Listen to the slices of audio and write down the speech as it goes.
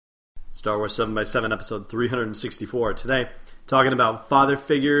Star Wars 7x7, episode 364. Today, talking about father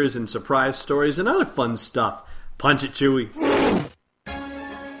figures and surprise stories and other fun stuff. Punch it, Chewie.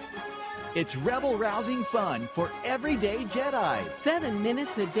 It's rebel-rousing fun for everyday Jedi. 7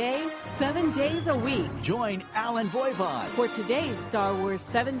 minutes a day, 7 days a week. Join Alan Voivod for today's Star Wars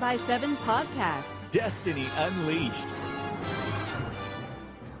 7x7 podcast. Destiny Unleashed.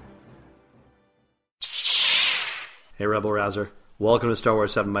 Hey, Rebel Rouser. Welcome to Star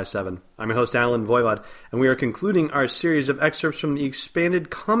Wars 7x7. I'm your host, Alan Voivod, and we are concluding our series of excerpts from the Expanded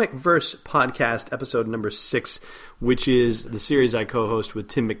Comic Verse podcast, episode number 6, which is the series I co-host with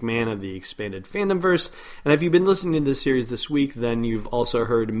Tim McMahon of the Expanded Fandomverse. And if you've been listening to this series this week, then you've also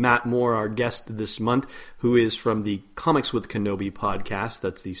heard Matt Moore, our guest this month, who is from the Comics with Kenobi podcast.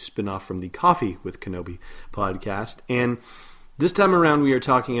 That's the spin-off from the Coffee with Kenobi podcast. And this time around, we are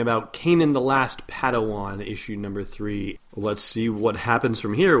talking about Kanan the Last Padawan, issue number 3. Let's see what happens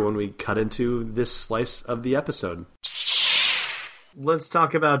from here when we cut into this slice of the episode. Let's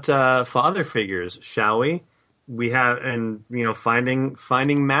talk about father figures, shall we? We have, and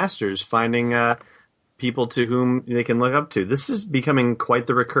finding masters, finding people to whom they can look up to. This is becoming quite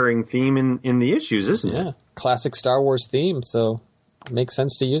the recurring theme in the issues, isn't it? Yeah, classic Star Wars theme, so it makes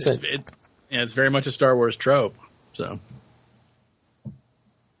sense to use it. It's very much a Star Wars trope, so...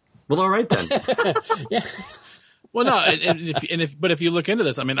 Well, all right then. Yeah. Well, no, but if you look into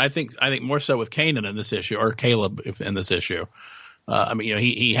this, I mean, I think more so with Kanan in this issue, or Caleb in this issue.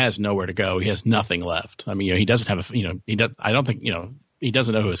 He has nowhere to go. He has nothing left. I mean, he doesn't have I don't think he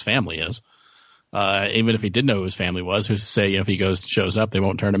doesn't know who his family is. Even if he did know who his family was, who's to say if he shows up, they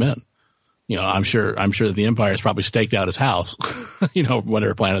won't turn him in. I'm sure that the Empire has probably staked out his house.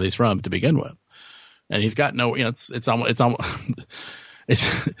 Whatever planet he's from to begin with, and he's got no. It's almost. It's,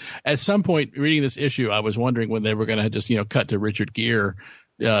 at some point reading this issue, I was wondering when they were going to just, cut to Richard Gere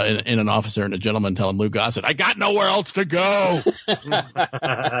in an officer and a gentleman telling Lou Gossett, I got nowhere else to go.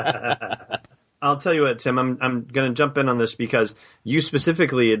 I'll tell you what, Tim, I'm going to jump in on this because you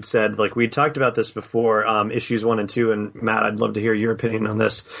specifically had said, like we talked about this before, issues 1 and 2, and Matt, I'd love to hear your opinion on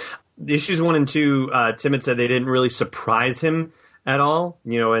this. Issues 1 and 2, Tim had said they didn't really surprise him at all,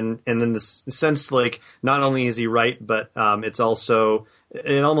 and in the sense, like, not only is he right, but it's also,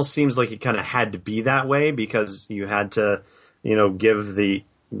 it almost seems like it kind of had to be that way because you had to, give the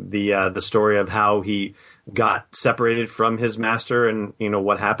story of how he got separated from his master and,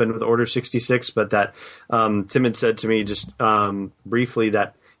 what happened with Order 66. But that Tim had said to me just briefly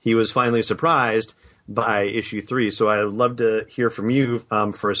that he was finally surprised by issue 3. So I would love to hear from you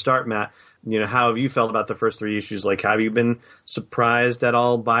for a start, Matt. How have you felt about the first 3 issues? Like, have you been surprised at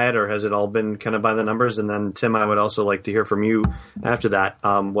all by it, or has it all been kind of by the numbers? And then, Tim, I would also like to hear from you after that.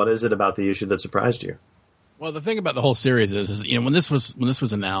 What is it about the issue that surprised you? Well, the thing about the whole series is when this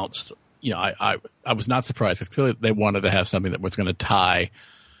was announced, I was not surprised because clearly they wanted to have something that was going to tie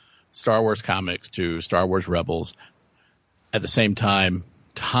Star Wars comics to Star Wars Rebels, at the same time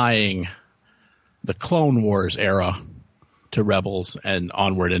tying the Clone Wars era to Rebels and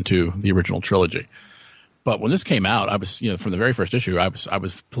onward into the original trilogy. But when this came out, I was, from the very first issue, I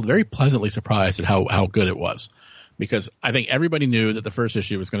was very pleasantly surprised at how good it was, because I think everybody knew that the first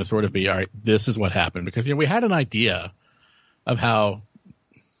issue was going to sort of be, all right, this is what happened, because we had an idea of how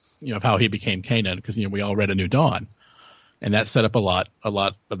he became Kanan, because we all read A New Dawn, and that set up a lot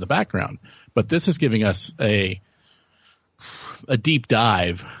of the background. But this is giving us a deep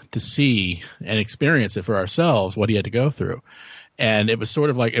dive to see and experience it for ourselves, what he had to go through. And it was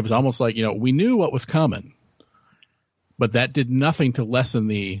sort of like, it was almost like, we knew what was coming, but that did nothing to lessen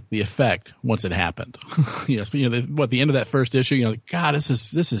the effect once it happened. At the end of that first issue, God, this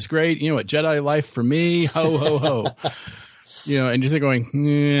is great. What Jedi life for me, ho, ho, ho. And you're there going,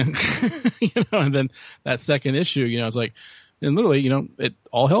 and then that second issue, it's like, and literally, it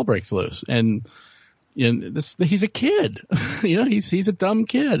all hell breaks loose. And he's a kid, he's a dumb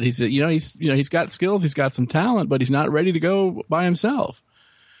kid. He's got skills, he's got some talent, but he's not ready to go by himself.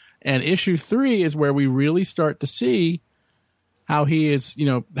 And issue 3 is where we really start to see how he is,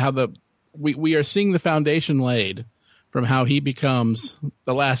 we are seeing the foundation laid from how he becomes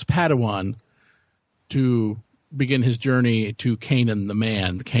the last Padawan to begin his journey to Kanan the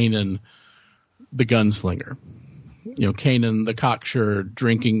man, Kanan the gunslinger. Kanan the cocksure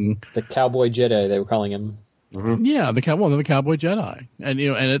drinking, the cowboy Jedi they were calling him. Mm-hmm. Yeah, the cowboy Jedi,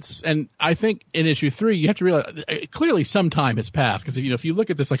 and I think in issue 3 you have to realize clearly some time has passed, because if you look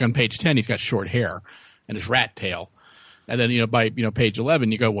at this, like on page 10 he's got short hair and his rat tail, and then by page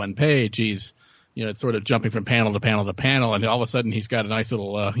 11 you go one page he's it's sort of jumping from panel to panel to panel, and all of a sudden he's got a nice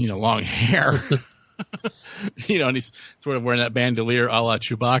little long hair. And he's sort of wearing that bandolier a la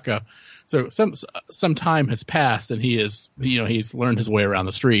Chewbacca. So some time has passed, and he's learned his way around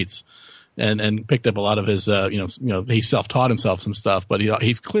the streets, and picked up a lot of his he self-taught himself some stuff, but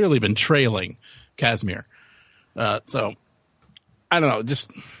he's clearly been trailing Casimir. So I don't know. Just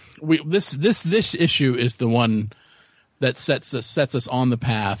this issue is the one that sets us on the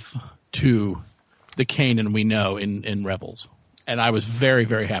path to the Kanan we know in Rebels, and I was very,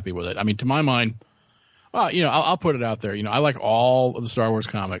 very happy with it. I mean, to my mind, I'll put it out there. I like all of the Star Wars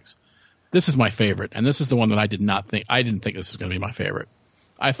comics. This is my favorite, and this is the one that I didn't think this was going to be my favorite.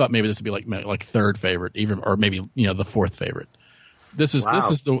 I thought maybe this would be like third favorite, even, or maybe the fourth favorite. This is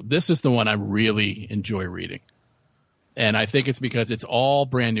the one I really enjoy reading, and I think it's because it's all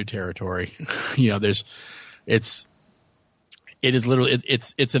brand new territory. It's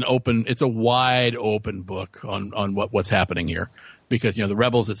a wide open book on what's happening here, because the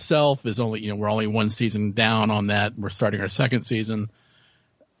Rebels itself is only we're only one season down on that. We're starting our second season.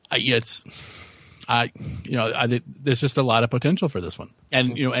 There's just a lot of potential for this one,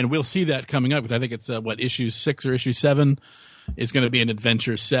 and we'll see that coming up, because I think it's issue 6 or issue 7 is going to be an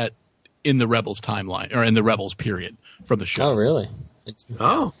adventure set in the Rebels timeline, or in the Rebels period from the show. Oh, really?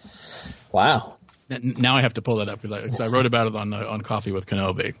 Wow. Now I have to pull that up because I wrote about it on Coffee with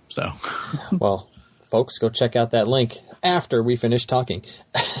Kenobi. So, well, folks, go check out that link after we finish talking.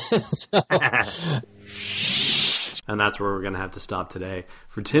 And that's where we're going to have to stop today.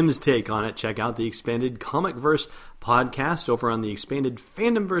 For Tim's take on it, check out the Expanded Comic Verse podcast over on the Expanded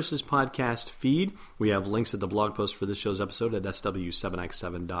Fandom Versus podcast feed. We have links at the blog post for this show's episode at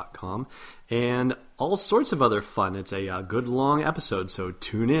sw7x7.com, and all sorts of other fun. It's a good long episode, so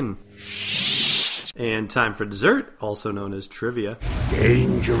tune in. And time for dessert, also known as trivia.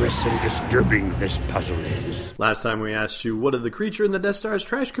 Dangerous and disturbing this puzzle is. Last time we asked you, what did the creature in the Death Star's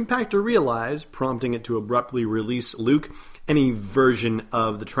trash compactor realize, prompting it to abruptly release Luke? Any version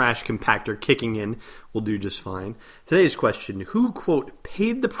of the trash compactor kicking in will do just fine. Today's question, who, quote,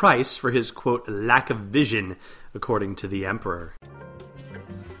 paid the price for his, quote, lack of vision, according to the Emperor?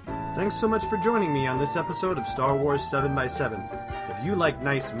 Thanks so much for joining me on this episode of Star Wars 7x7. If you like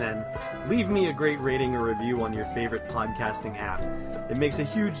nice men, leave me a great rating or review on your favorite podcasting app. It makes a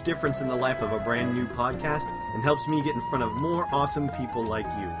huge difference in the life of a brand new podcast and helps me get in front of more awesome people like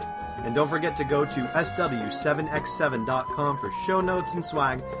you. And don't forget to go to sw7x7.com for show notes and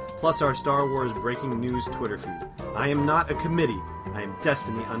swag, plus our Star Wars breaking news Twitter feed. I am not a committee. I am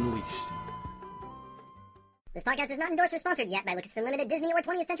Destiny Unleashed. This podcast is not endorsed or sponsored yet by Lucasfilm Limited, Disney, or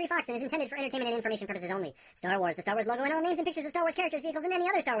 20th Century Fox, and is intended for entertainment and information purposes only. Star Wars, the Star Wars logo, and all names and pictures of Star Wars characters, vehicles, and any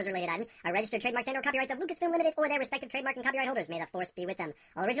other Star Wars-related items are registered trademarks and/or copyrights of Lucasfilm Limited or their respective trademark and copyright holders. May the Force be with them.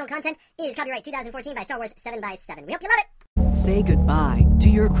 All original content is copyright 2014 by Star Wars 7x7. We hope you love it! Say goodbye to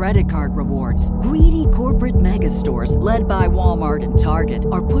your credit card rewards. Greedy corporate mega stores, led by Walmart and Target,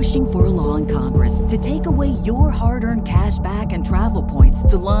 are pushing for a law in Congress to take away your hard-earned cash back and travel points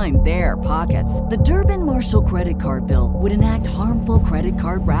to line their pockets. The Durbin-Marshall credit card bill would enact harmful credit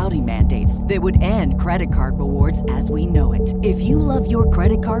card routing mandates that would end credit card rewards as we know it. If you love your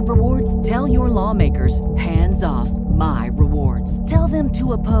credit card rewards, tell your lawmakers, hands off my rewards. Tell them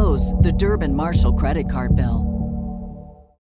to oppose the Durbin-Marshall credit card bill.